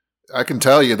I can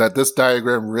tell you that this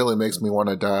diagram really makes me want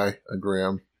to die,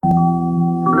 Graham.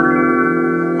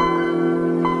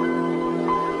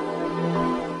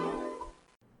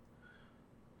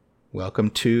 Welcome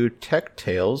to Tech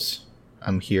Tales.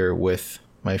 I'm here with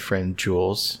my friend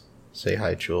Jules. Say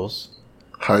hi, Jules.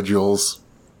 Hi, Jules.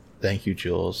 Thank you,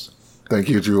 Jules. Thank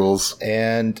you, Jules.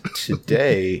 And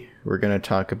today we're going to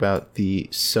talk about the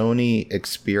Sony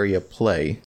Xperia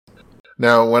Play.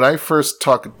 Now, when I first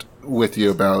talked with you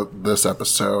about this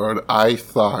episode, I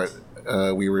thought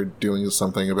we were doing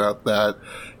something about that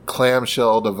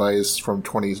clamshell device from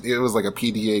it was like a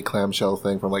PDA clamshell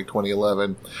thing from like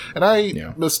 2011, and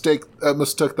I mistook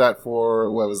that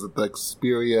for, what was it, the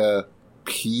Xperia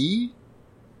P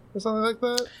or something like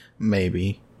that?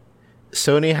 Maybe.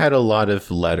 Sony had a lot of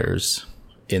letters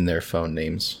in their phone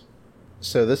names.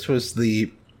 So this was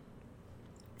the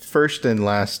first and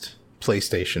last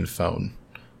PlayStation phone.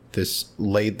 This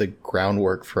laid the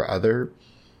groundwork for other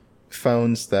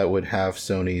phones that would have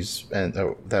Sony's and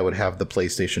that would have the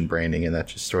PlayStation branding, and that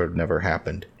just sort of never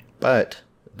happened. But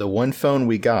the one phone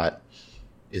we got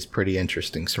is pretty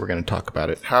interesting, so we're going to talk about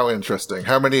it. How interesting?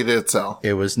 How many did it sell?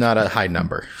 It was not a high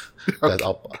number. Okay.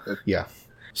 Yeah.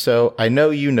 So I know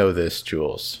you know this,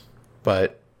 Jules,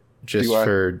 but just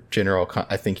for general,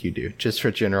 I think you do. Just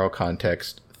for general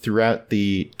context, throughout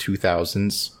the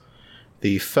 2000s,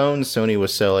 the phones Sony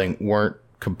was selling weren't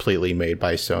completely made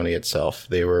by Sony itself.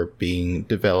 They were being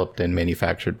developed and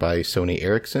manufactured by Sony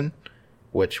Ericsson,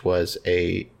 which was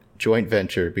a joint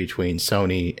venture between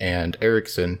Sony and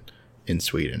Ericsson in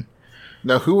Sweden.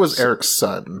 Now, who was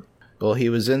Ericsson? Well, he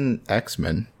was in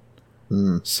X-Men.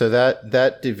 So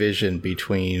that division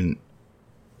between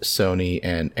Sony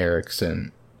and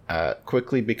Ericsson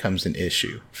quickly becomes an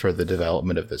issue for the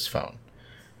development of this phone.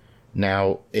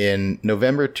 Now, in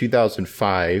November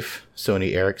 2005,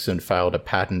 Sony Ericsson filed a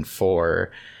patent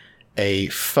for a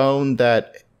phone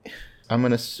that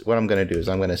what I'm going to do is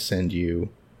I'm going to send you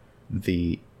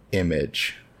the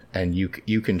image, and you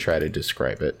can try to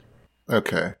describe it.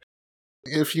 Okay.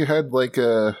 If you had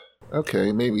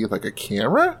maybe like a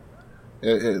camera?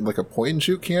 Like a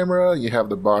point-and-shoot camera, you have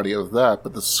the body of that,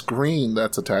 but the screen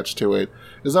that's attached to it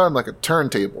is on like a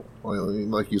turntable,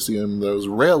 like you see in those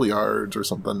rail yards or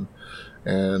something,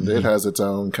 and it has its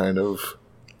own kind of,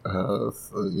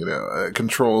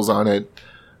 controls on it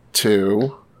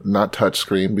too. Not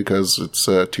touchscreen because it's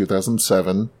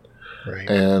 2007, right?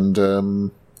 And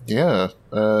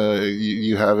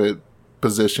you have it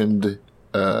positioned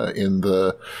in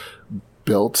the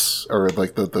built, or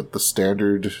like the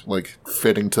standard, like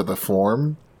fitting to the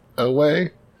form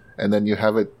way, and then you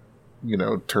have it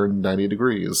turned 90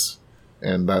 degrees,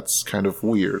 and that's kind of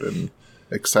weird and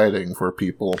exciting for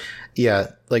people.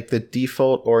 Yeah, like the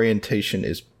default orientation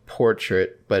is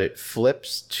portrait, but it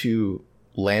flips to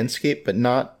landscape, but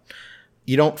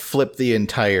you don't flip the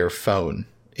entire phone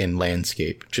in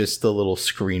landscape, just the little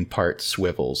screen part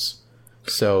swivels.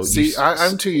 So see,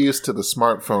 I'm too used to the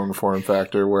smartphone form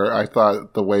factor, where I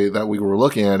thought the way that we were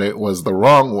looking at it was the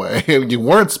wrong way. You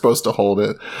weren't supposed to hold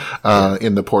it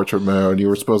in the portrait mode. You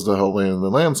were supposed to hold it in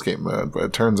the landscape mode. But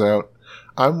it turns out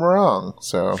I'm wrong.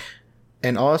 So,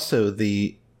 and also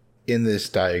in this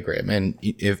diagram, and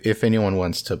if anyone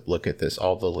wants to look at this,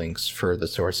 all the links for the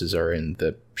sources are in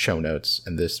the show notes,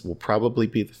 and this will probably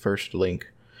be the first link.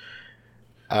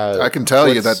 I can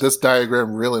tell you that this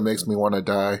diagram really makes me want to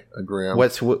die, Graham.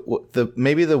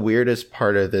 Maybe the weirdest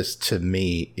part of this to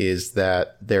me is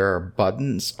that there are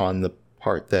buttons on the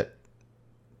part that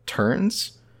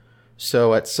turns.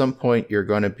 So at some point you're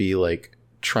going to be like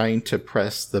trying to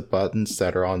press the buttons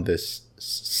that are on this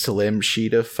slim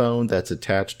sheet of phone that's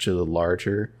attached to the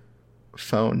larger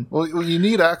phone. Well, you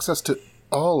need access to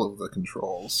all of the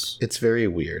controls. It's very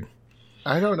weird.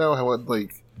 I don't know how it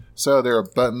So there are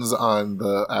buttons on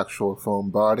the actual phone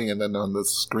body, and then on the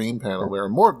screen panel there are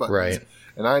more buttons. Right.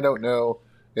 And I don't know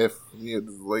if too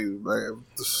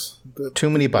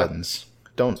many buttons.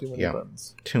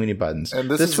 Buttons. Too many buttons. And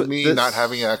this is me not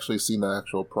having actually seen the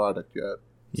actual product yet.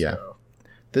 Yeah. So.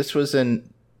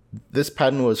 This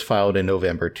patent was filed in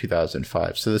November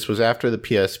 2005. So this was after the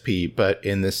PSP, but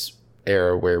in this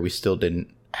era where we still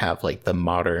didn't have like the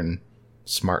modern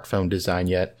smartphone design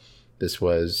yet. This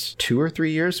was 2 or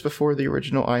 3 years before the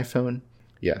original iPhone.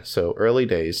 Yeah, so early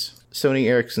days. Sony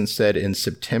Ericsson said in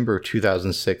September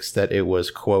 2006 that it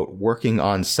was, quote, working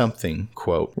on something,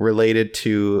 quote, related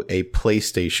to a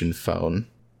PlayStation phone.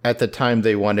 At the time,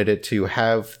 they wanted it to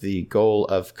have the goal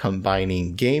of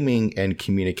combining gaming and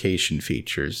communication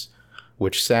features,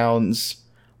 which sounds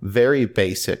very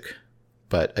basic.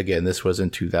 But again, this was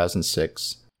in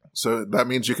 2006. So that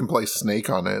means you can play Snake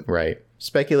on it. Right.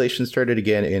 Speculation started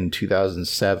again in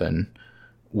 2007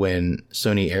 when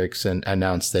Sony Ericsson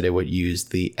announced that it would use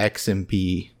the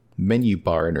XMB menu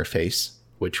bar interface,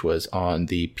 which was on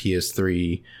the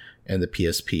PS3 and the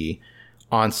PSP,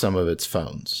 on some of its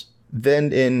phones.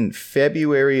 Then in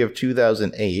February of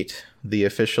 2008, the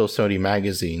official Sony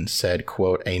magazine said,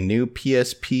 quote, "A new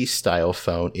PSP style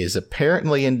phone is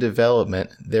apparently in development.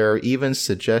 There are even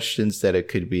suggestions that it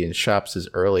could be in shops as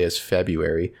early as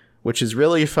February," which is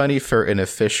really funny for an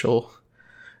official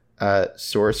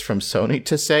source from Sony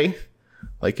to say.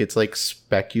 Like, it's like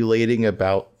speculating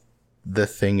about the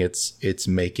thing it's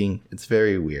making. It's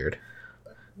very weird.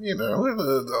 You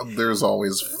know, there's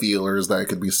always feelers that it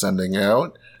could be sending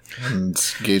out and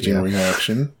gauging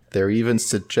reaction. There are even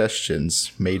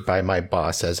suggestions made by my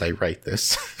boss as I write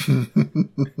this.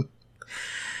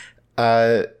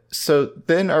 So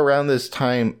then around this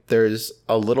time, there's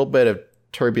a little bit of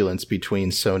turbulence between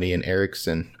Sony and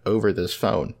Ericsson over this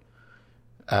phone.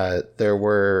 There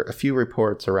were a few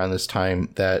reports around this time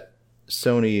that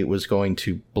Sony was going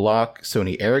to block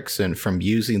Sony Ericsson from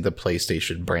using the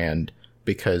PlayStation brand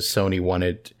because Sony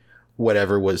wanted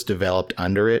whatever was developed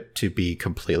under it to be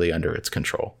completely under its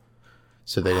control.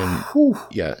 So they didn't,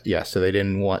 so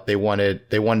they wanted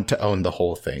to own the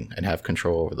whole thing and have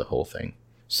control over the whole thing.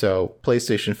 So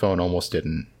PlayStation Phone almost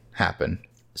didn't happen.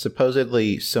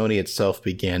 Supposedly, Sony itself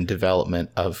began development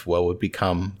of what would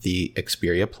become the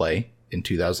Xperia Play in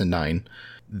 2009.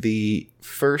 The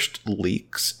first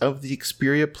leaks of the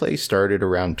Xperia Play started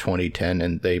around 2010,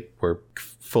 and they were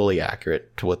fully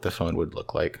accurate to what the phone would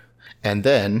look like. And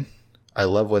then, I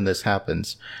love when this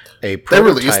happens, they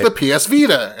released the PS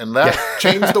Vita, and that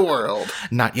changed the world.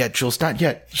 Not yet, Jules, not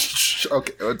yet.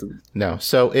 Okay. No.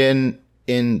 So in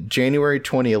January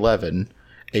 2011,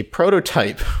 a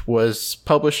prototype was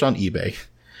published on eBay,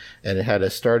 and it had a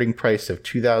starting price of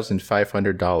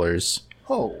 $2,500.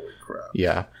 Holy crap.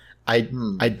 Yeah. I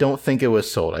don't think it was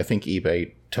sold. I think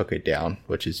eBay took it down,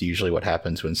 which is usually what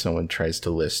happens when someone tries to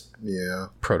list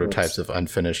prototypes of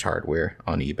unfinished hardware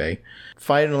on eBay.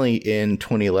 Finally, in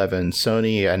 2011,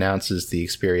 Sony announces the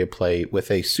Xperia Play with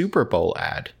a Super Bowl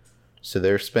ad. So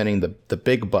they're spending the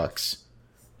big bucks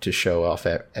to show off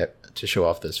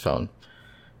this phone.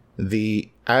 The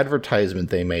advertisement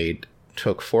they made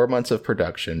took 4 months of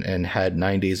production and had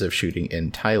 9 days of shooting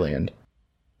in Thailand.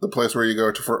 The place where you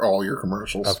go to for all your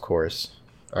commercials. Of course.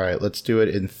 All right, let's do it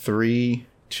in 3,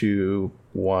 2,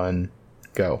 1,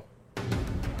 go.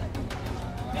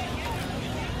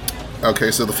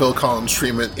 Okay, so the Phil Collins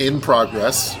treatment in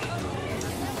progress.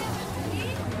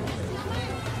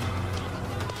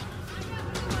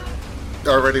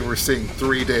 Already we're seeing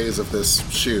 3 days of this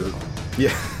shoot.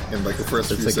 Yeah. In like the first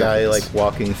few seconds. It's a guy like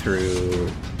walking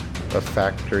through a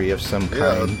factory of some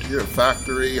kind. Yeah,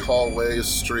 factory, hallways,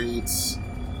 streets.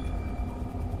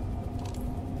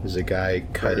 There's a guy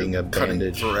cutting a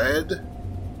bandage. Cutting thread?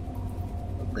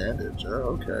 A bandage,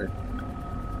 oh, okay.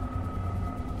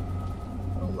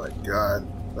 Oh my god.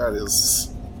 That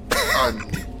is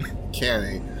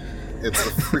uncanny. It's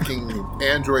a freaking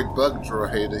android bug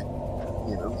droid.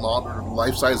 You know, modern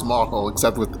life-size model,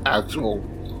 except with actual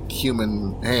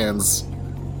human hands.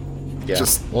 Yeah.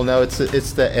 Well, no, it's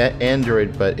the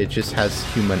Android, but it just has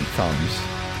human thumbs.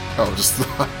 Oh, just the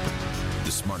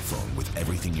smartphone with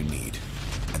everything you need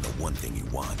and the one thing you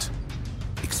want.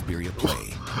 Xperia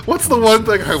Play. What's the one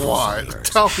thing I want?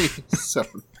 Tell me.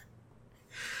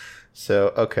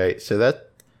 So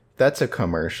that's a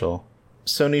commercial.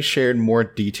 Sony shared more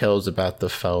details about the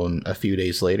phone a few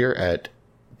days later at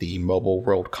the Mobile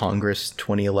World Congress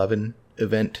 2011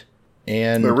 event.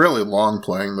 And they're really long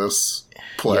playing this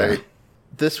play. Yeah.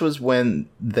 This was when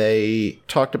they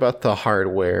talked about the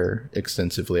hardware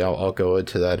extensively. I'll go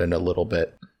into that in a little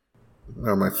bit.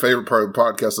 My favorite part of the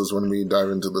podcast is when we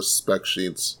dive into the spec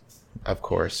sheets. Of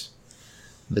course.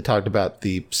 They talked about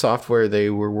the software they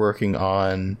were working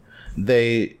on.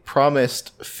 They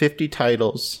promised 50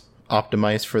 titles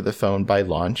optimized for the phone by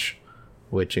launch,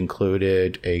 which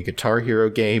included a Guitar Hero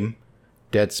game,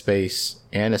 Dead Space,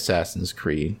 and Assassin's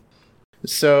Creed.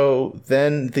 So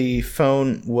then the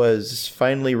phone was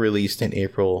finally released in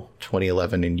April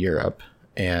 2011 in Europe,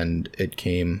 and it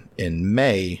came in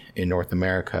May in North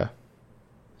America.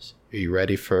 Are you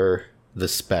ready for the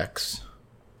specs?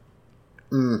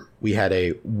 We had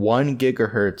a 1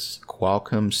 gigahertz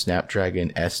Qualcomm Snapdragon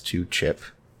S2 chip.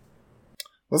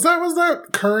 Was that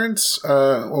current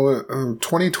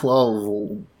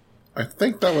 2012? I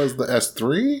think that was the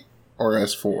S3 or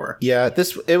S4. Yeah,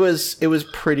 it was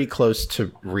pretty close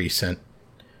to recent.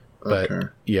 But okay.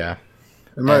 Yeah.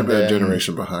 It might have been a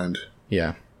generation behind.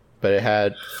 Yeah. but it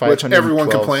had which 512... everyone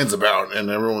complains about, and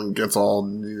everyone gets all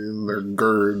in their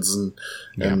girds and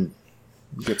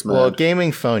gets mad. Well, a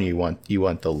gaming phone, you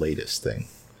want the latest thing.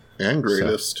 And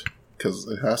greatest, because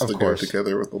it has to go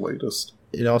together with the latest.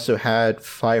 It also had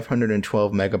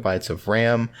 512 megabytes of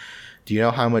RAM. Do you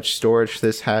know how much storage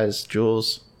this has,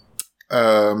 Jules?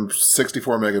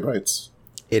 64 megabytes.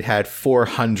 It had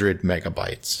 400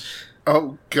 megabytes.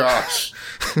 Oh, gosh.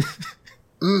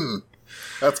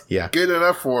 That's good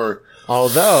enough for...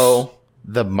 Although,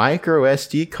 the micro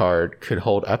SD card could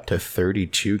hold up to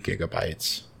 32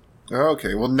 gigabytes.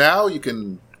 Okay, well, now you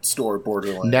can store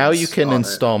Borderlands. Now you can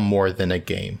install more than a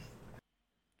game.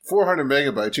 400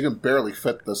 megabytes, you can barely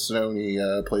fit the Sony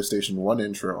PlayStation 1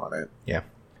 intro on it. Yeah.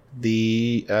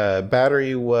 The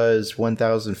battery was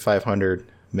 1,500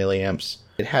 milliamps.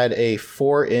 It had a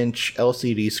 4-inch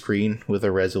LCD screen with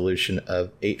a resolution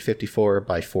of 854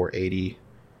 by 480.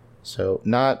 So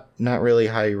not really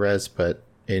high res, but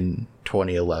in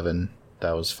 2011,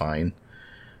 that was fine.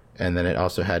 And then it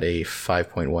also had a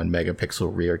 5.1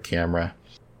 megapixel rear camera.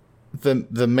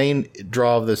 The main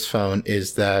draw of this phone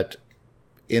is that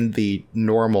in the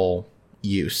normal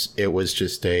use, it was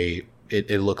just it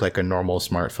looked like a normal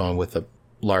smartphone with a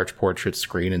large portrait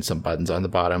screen and some buttons on the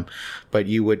bottom. But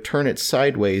you would turn it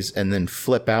sideways and then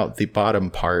flip out the bottom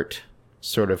part,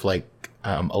 sort of like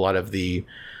a lot of the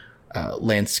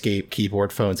landscape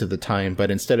keyboard phones of the time.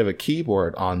 But instead of a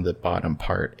keyboard on the bottom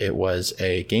part, it was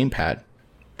a gamepad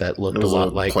that looked a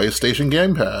lot like PlayStation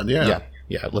gamepad.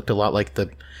 Yeah, it looked a lot like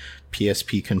the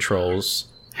PSP controls.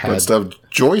 But instead of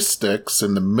joysticks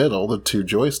in the middle, the two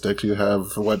joysticks, you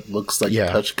have what looks like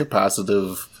touch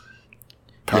capacitive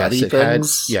patty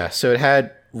things. So it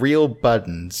had real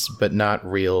buttons, but not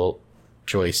real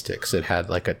joysticks. It had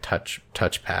like a touch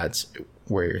pads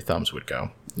where your thumbs would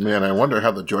go. Man, I wonder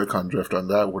how the Joy-Con drift on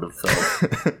that would have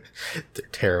felt.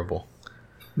 Terrible.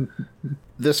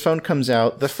 This phone comes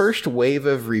out. The first wave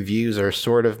of reviews are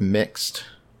sort of mixed.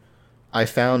 I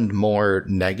found more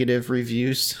negative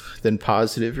reviews than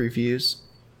positive reviews.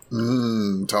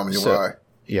 Tell me why.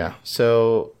 Yeah.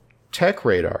 So Tech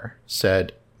Radar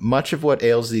said, much of what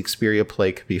ails the Xperia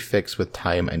Play could be fixed with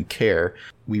time and care.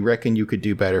 We reckon you could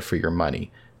do better for your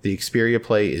money. The Xperia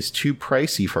Play is too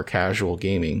pricey for casual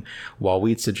gaming, while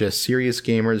we'd suggest serious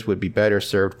gamers would be better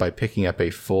served by picking up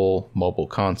a full mobile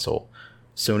console.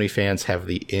 Sony fans have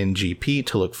the NGP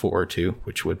to look forward to,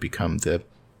 which would become the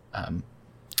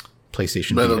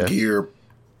PlayStation Metal Vita. Gear.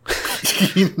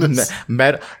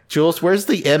 Jules, where's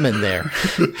the M in there?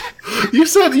 I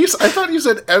thought you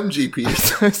said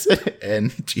MGP. I said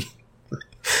NG.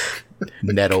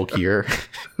 Nettle Gear.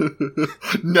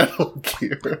 Nettle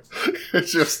Gear.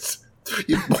 It's just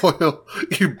you put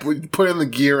in the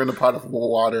gear in a pot of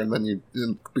water, and then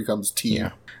it becomes tea.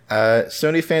 Yeah.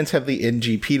 Sony fans have the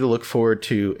NGP to look forward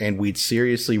to, and we'd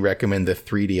seriously recommend the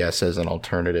 3DS as an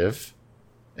alternative.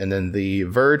 And then The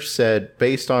Verge said,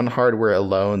 based on hardware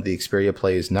alone, the Xperia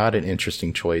Play is not an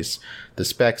interesting choice. The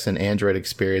specs and Android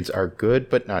experience are good,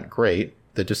 but not great.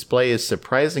 The display is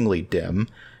surprisingly dim,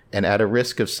 and at a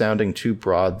risk of sounding too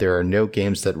broad, there are no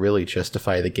games that really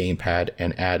justify the gamepad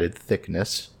and added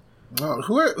thickness. Oh,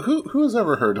 who has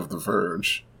ever heard of The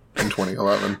Verge in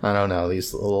 2011? I don't know,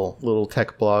 these little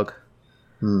tech blog.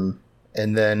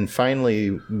 And then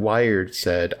finally, Wired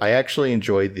said, I actually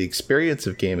enjoyed the experience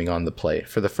of gaming on the Play.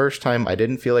 For the first time, I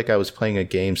didn't feel like I was playing a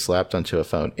game slapped onto a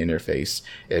phone interface.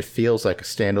 It feels like a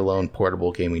standalone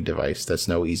portable gaming device that's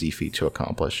no easy feat to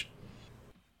accomplish.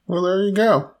 Well, there you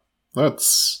go.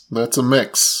 That's a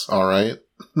mix, all right?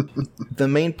 The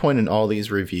main point in all these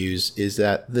reviews is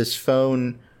that this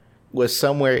phone was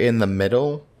somewhere in the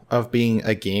middle of being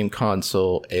a game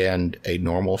console and a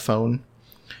normal phone.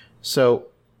 So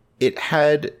it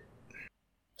had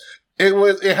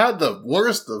the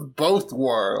worst of both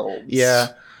worlds. Yeah.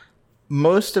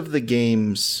 Most of the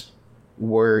games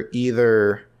were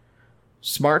either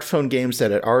smartphone games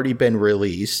that had already been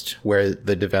released, where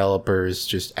the developers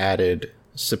just added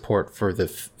support for the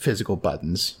physical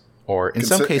buttons, or in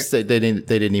some cases they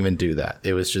didn't even do that.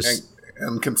 It was just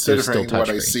and considering what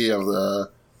I see of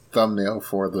the thumbnail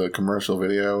for the commercial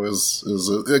video is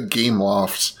a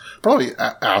Gameloft, probably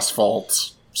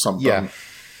Asphalt something. Yeah.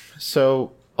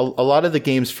 So a lot of the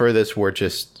games for this were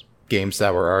just games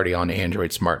that were already on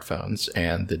Android smartphones,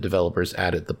 and the developers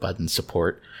added the button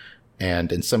support,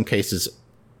 and in some cases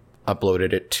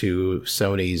uploaded it to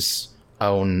Sony's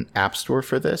own app store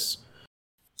for this.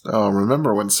 Oh,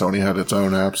 remember when Sony had its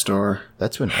own app store?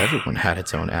 That's when everyone had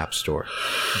its own app store.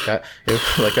 I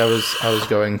was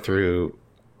going through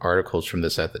articles from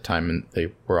this at the time, and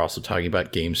they were also talking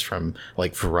about games from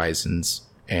like Verizon's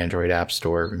Android App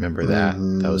Store. Remember that?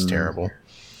 That was terrible.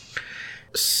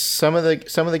 Some of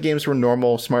the games were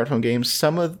normal smartphone games.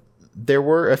 There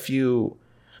were a few,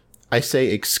 I say,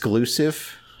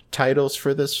 exclusive titles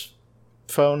for this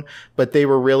phone, but they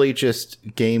were really just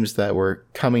games that were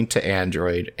coming to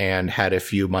Android and had a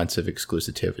few months of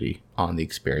exclusivity on the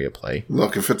Xperia Play.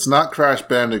 Look, if it's not Crash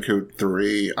Bandicoot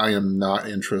 3, I am not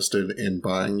interested in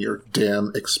buying your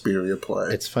damn Xperia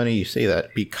Play. It's funny you say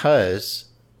that, because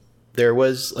there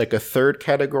was like a third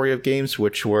category of games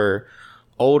which were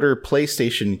older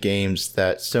PlayStation games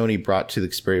that Sony brought to the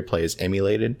Xperia Play as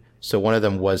emulated. So one of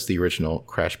them was the original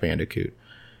Crash Bandicoot.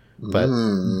 But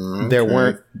there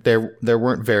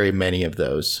weren't very many of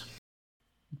those.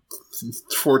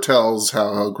 Foretells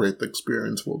how great the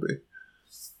experience will be,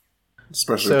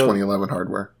 especially 2011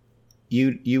 hardware.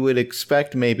 You would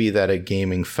expect maybe that a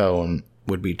gaming phone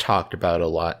would be talked about a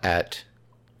lot at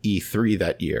E3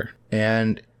 that year,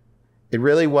 and it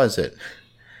really wasn't.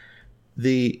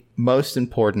 The most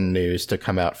important news to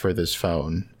come out for this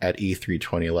phone at E3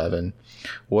 2011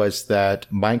 was that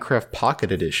Minecraft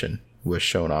Pocket Edition was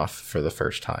shown off for the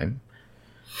first time.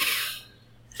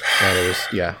 And it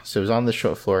was, so it was on the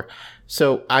show floor.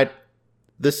 So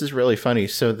this is really funny.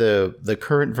 So the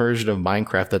current version of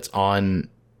Minecraft that's on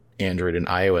Android and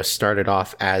iOS started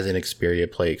off as an Xperia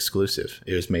Play exclusive.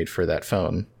 It was made for that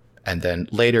phone. And then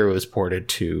later it was ported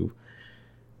to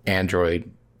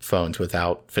Android phones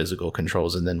without physical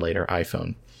controls, and then later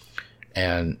iPhone.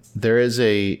 And there is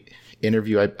a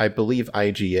interview I believe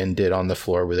IGN did on the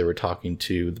floor where they were talking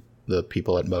to the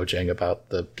people at Mojang about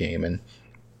the game, and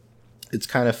it's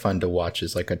kind of fun to watch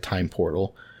as like a time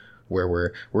portal where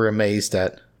we're amazed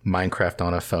at Minecraft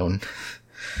on a phone.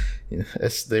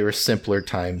 They were simpler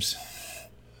times.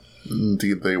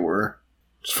 Indeed they were.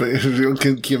 Given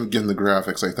the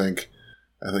graphics, I think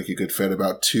you could fit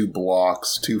about two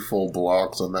full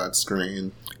blocks on that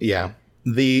screen. Yeah.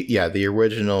 The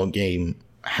original game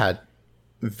had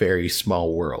very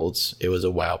small worlds. It was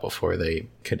a while before they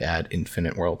could add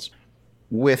infinite worlds.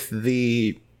 With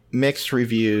the mixed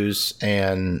reviews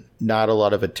and not a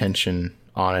lot of attention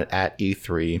on it at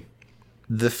E3,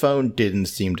 the phone didn't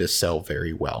seem to sell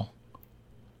very well.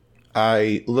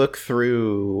 I look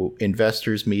through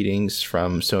investors' meetings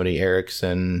from Sony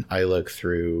Ericsson. I look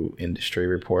through industry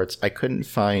reports. I couldn't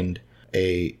find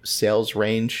a sales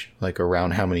range, like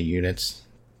around how many units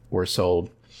were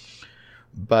sold.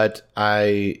 But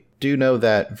I do know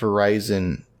that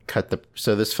Verizon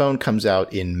so this phone comes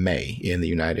out in May in the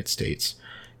United States.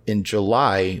 In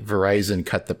July, Verizon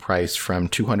cut the price from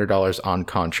 $200 on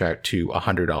contract to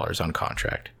 $100 on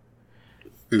contract.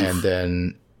 Oof. And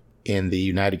then in the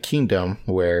United Kingdom,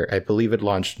 where I believe it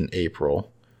launched in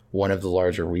April, one of the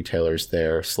larger retailers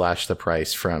there slashed the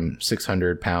price from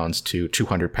 £600 to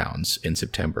 £200 in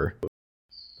September.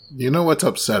 You know what's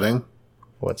upsetting?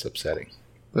 What's upsetting?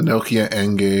 The Nokia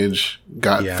N-Gage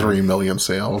got 3 million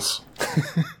sales.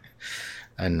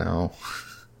 I know.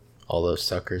 All those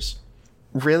suckers.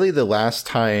 Really, the last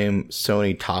time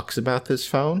Sony talks about this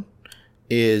phone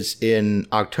is in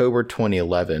October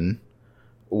 2011,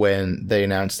 when they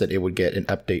announced that it would get an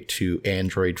update to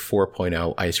Android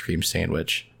 4.0 Ice Cream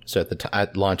Sandwich. So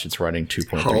at launch, it's running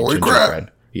 2.3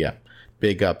 Gingerbread. Yeah,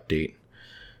 big update.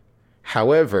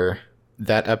 However,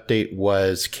 that update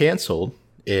was canceled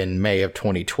in May of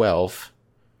 2012,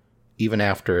 even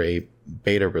after a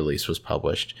beta release was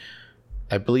published.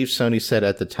 I believe Sony said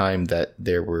at the time that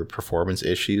there were performance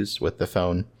issues with the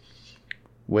phone,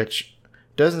 which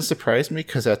doesn't surprise me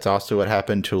because that's also what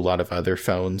happened to a lot of other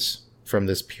phones from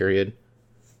this period.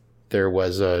 There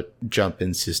was a jump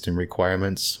in system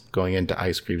requirements going into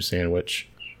Ice Cream Sandwich,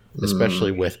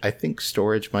 especially with, I think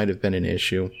storage might have been an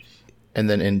issue. And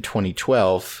then in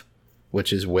 2012,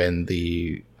 which is when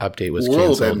the update was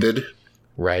canceled. World ended.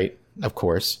 Right, of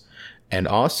course. And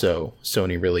also,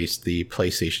 Sony released the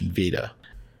PlayStation Vita.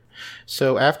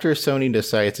 So after Sony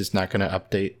decides it's not going to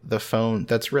update the phone,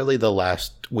 that's really the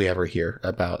last we ever hear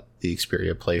about the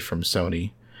Xperia Play from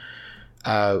Sony.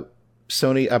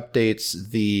 Sony updates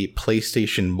the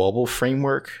PlayStation Mobile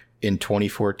framework in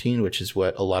 2014, which is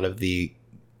what a lot of the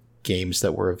games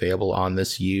that were available on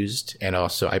this used. And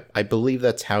also, I believe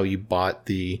that's how you bought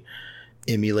the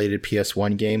emulated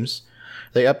PS1 games.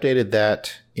 They updated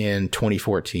that in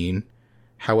 2014.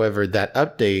 However, that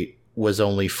update was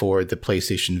only for the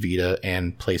PlayStation Vita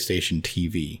and PlayStation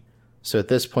TV. So at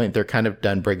this point, they're kind of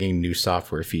done bringing new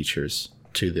software features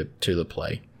to the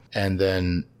Play. And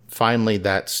then finally,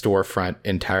 that storefront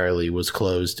entirely was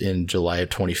closed in July of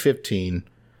 2015,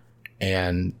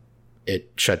 and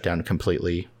it shut down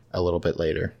completely a little bit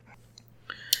later.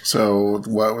 So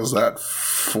what was that?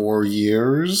 4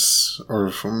 years, or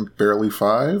from barely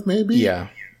 5, maybe?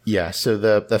 Yeah. So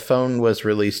the phone was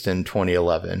released in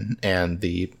 2011, and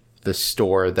the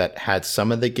store that had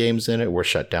some of the games in it was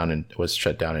shut down in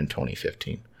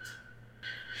 2015.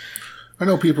 I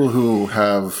know people who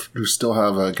still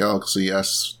have a Galaxy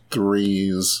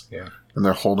S3s, and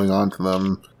they're holding on to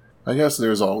them. I guess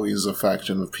there's always a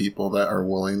faction of people that are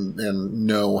willing and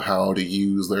know how to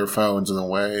use their phones in a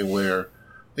way where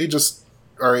they just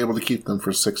are able to keep them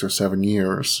for 6 or 7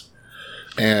 years.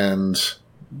 And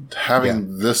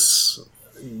having this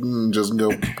just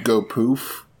go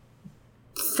poof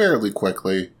fairly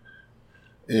quickly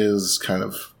is kind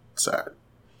of sad.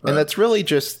 And that's really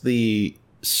just the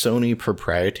Sony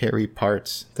proprietary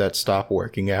parts that stop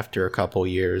working after a couple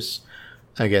years.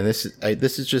 Again, this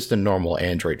is just a normal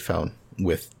Android phone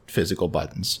with physical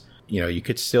buttons. You know, you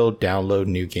could still download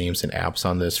new games and apps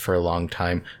on this for a long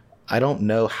time. I don't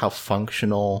know how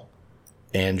functional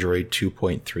Android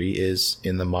 2.3 is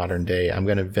in the modern day. I'm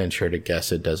going to venture to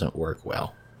guess it doesn't work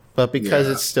well. But because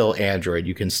it's still Android,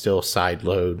 you can still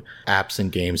sideload apps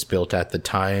and games built at the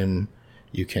time.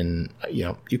 You can,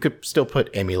 you could still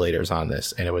put emulators on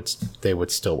this and they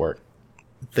would still work.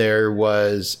 There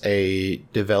was a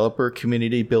developer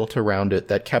community built around it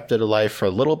that kept it alive for a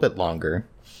little bit longer.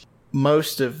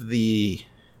 Most of the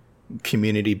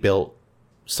community built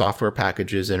software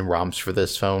packages and ROMs for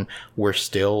this phone were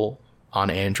still on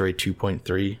Android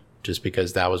 2.3, just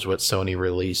because that was what Sony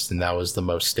released and that was the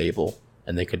most stable,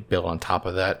 and they could build on top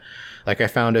of that. Like, I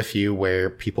found a few where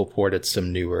people ported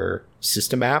some newer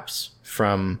system apps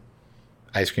from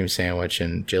Ice Cream Sandwich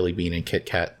and Jelly Bean and Kit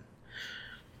Kat,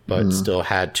 but still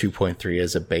had 2.3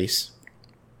 as a base.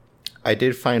 I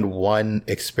did find one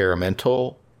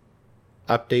experimental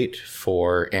update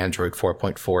for Android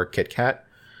 4.4 Kit Kat.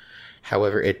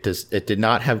 However, it did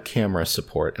not have camera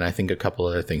support, and I think a couple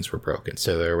other things were broken.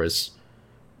 So there was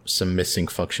some missing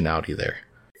functionality there.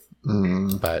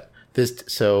 But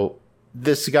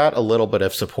this got a little bit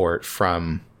of support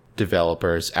from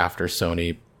developers after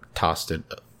Sony tossed it.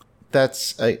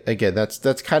 That's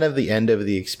kind of the end of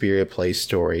the Xperia Play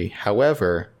story.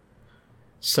 However,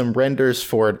 some renders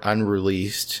for an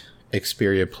unreleased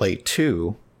Xperia Play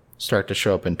 2 start to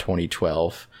show up in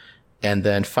 2012, and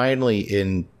then finally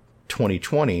in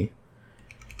 2020,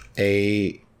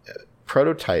 a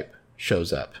prototype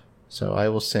shows up. So I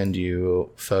will send you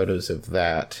photos of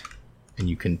that, and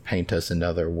you can paint us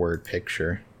another word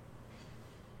picture.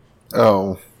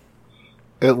 Oh,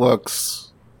 it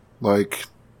looks like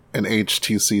an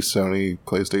HTC Sony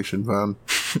PlayStation phone.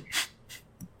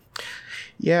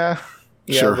 Yeah,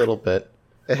 sure. A little bit.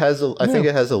 It has I think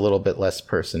it has a little bit less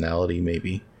personality,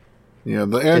 maybe. Yeah,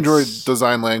 the Android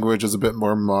design language is a bit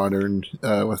more modern.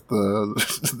 With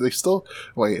the they still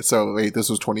wait. So this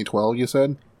was 2012. You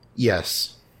said?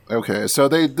 Yes. Okay, so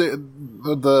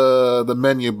the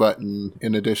menu button,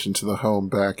 in addition to the home,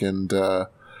 back and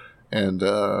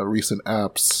recent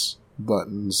apps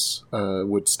buttons,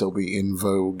 would still be in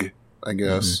vogue, I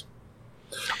guess.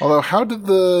 Although, how did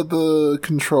the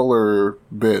controller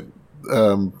bit?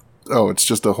 It's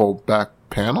just a whole back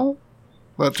panel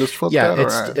that just flipped out.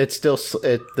 It's still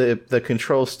the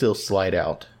controls still slide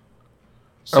out.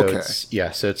 So okay.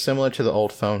 So it's similar to the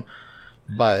old phone,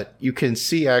 but you can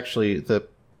see actually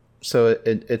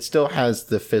it still has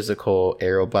the physical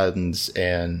arrow buttons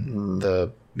and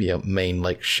the main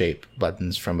like shape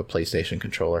buttons from a PlayStation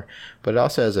controller, but it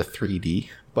also has a 3D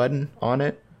button on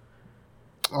it.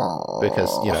 Aww.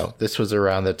 Because this was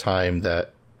around the time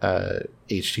that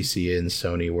HTC and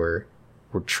Sony were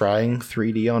trying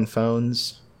 3D on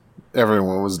phones.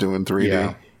 Everyone was doing 3D.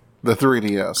 Yeah. The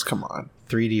 3DS, come on.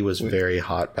 3D was very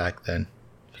hot back then.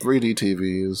 3D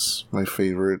TV is my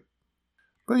favorite.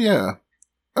 But yeah.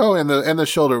 Oh, and the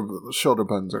shoulder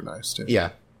buttons are nice too.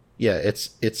 Yeah. Yeah,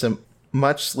 it's a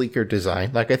much sleeker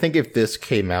design. Like, I think if this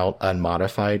came out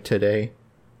unmodified today,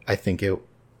 I think it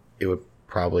would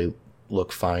probably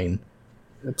look fine.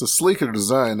 It's a sleeker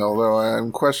design, although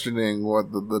I'm questioning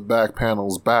what the back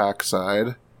panel's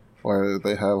backside, where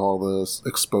they have all the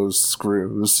exposed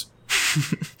screws.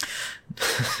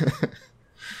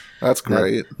 That's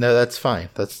great. No, that's fine.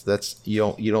 That's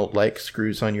you don't like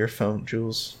screws on your phone,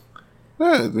 Jules?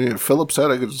 Yeah, Philip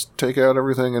said I could just take out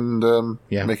everything and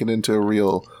make it into a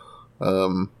real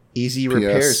easy PS,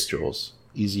 repairs, Jules.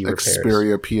 Easy repairs.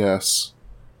 Xperia PS.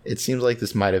 It seems like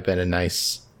this might have been a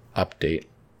nice update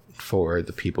for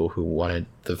the people who wanted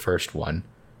the first one,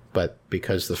 but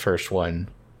because the first one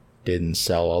didn't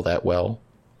sell all that well,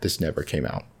 this never came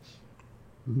out.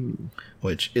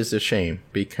 Which is a shame,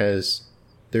 because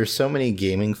there's so many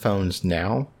gaming phones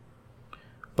now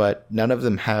but none of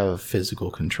them have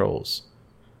physical controls.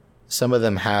 Some of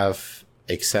them have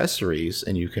accessories,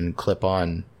 and you can clip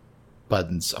on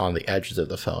buttons on the edges of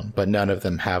the phone, but none of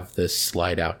them have this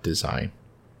slide out design.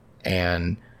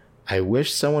 And I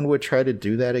wish someone would try to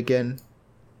do that again,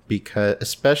 because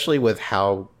especially with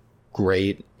how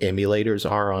great emulators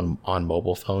are on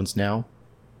mobile phones now,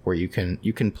 where you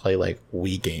can play like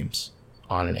Wii games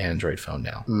on an Android phone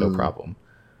now, no problem.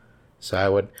 So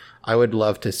I would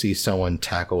love to see someone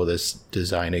tackle this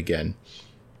design again.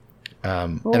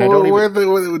 And I don't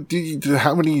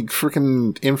how many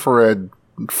freaking infrared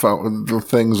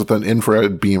things with an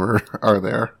infrared beamer are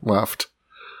there left?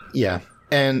 Yeah.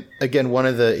 And again, one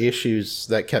of the issues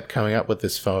that kept coming up with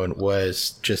this phone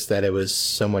was just that it was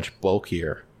so much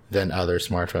bulkier than other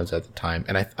smartphones at the time.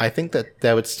 And I think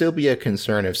that would still be a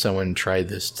concern if someone tried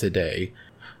this today.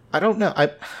 I don't know.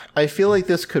 I feel like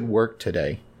this could work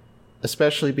today,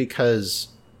 especially because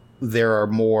there are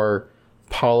more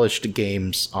polished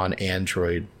games on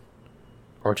Android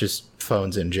or just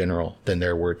phones in general than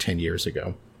there were 10 years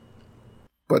ago.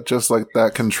 But just like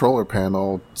that controller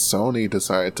panel, Sony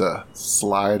decided to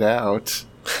slide out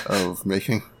of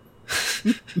making...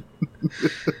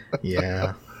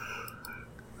 Yeah.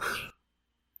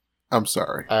 I'm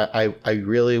sorry. I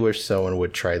really wish someone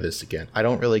would try this again. I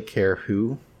don't really care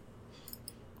who.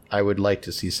 I would like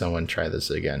to see someone try this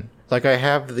again. Like I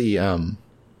have the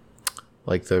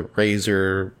the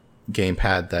Razer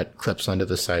gamepad that clips onto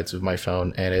the sides of my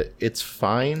phone, and it's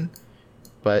fine,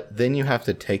 but then you have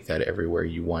to take that everywhere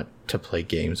you want to play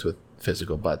games with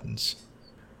physical buttons.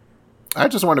 I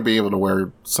just want to be able to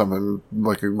wear something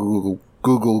like a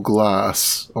Google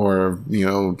Glass or,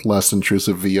 less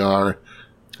intrusive VR.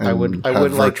 I would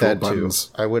like that buttons.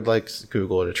 Too. I would like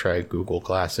Google to try Google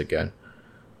Glass again.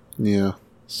 Yeah.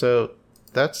 So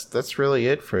that's really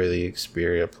it for the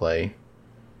Xperia Play.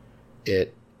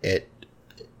 It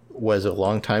was a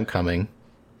long time coming,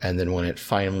 and then when it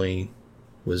finally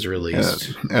was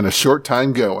released, and a short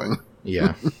time going.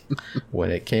 Yeah. When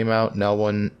it came out, no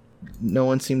one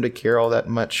seemed to care all that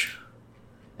much.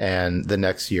 And the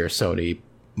next year, Sony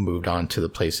moved on to the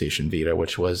PlayStation Vita,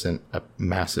 which wasn't a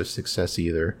massive success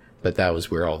either, but that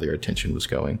was where all their attention was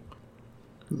going.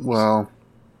 Well,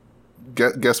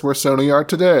 guess where Sony are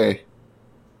today?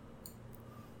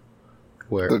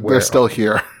 They're still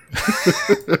here.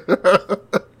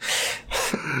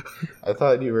 I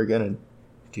thought you were gonna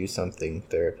do something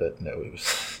there, but no, it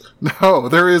was... No,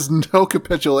 there is no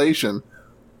capitulation.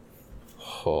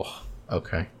 Oh,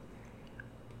 okay.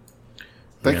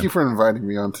 Thank you for inviting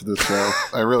me onto this show.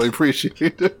 I really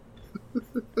appreciate it.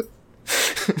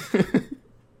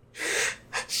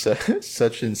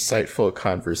 Such insightful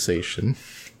conversation.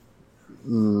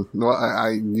 Well, I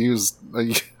used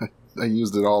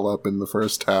it all up in the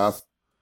first half.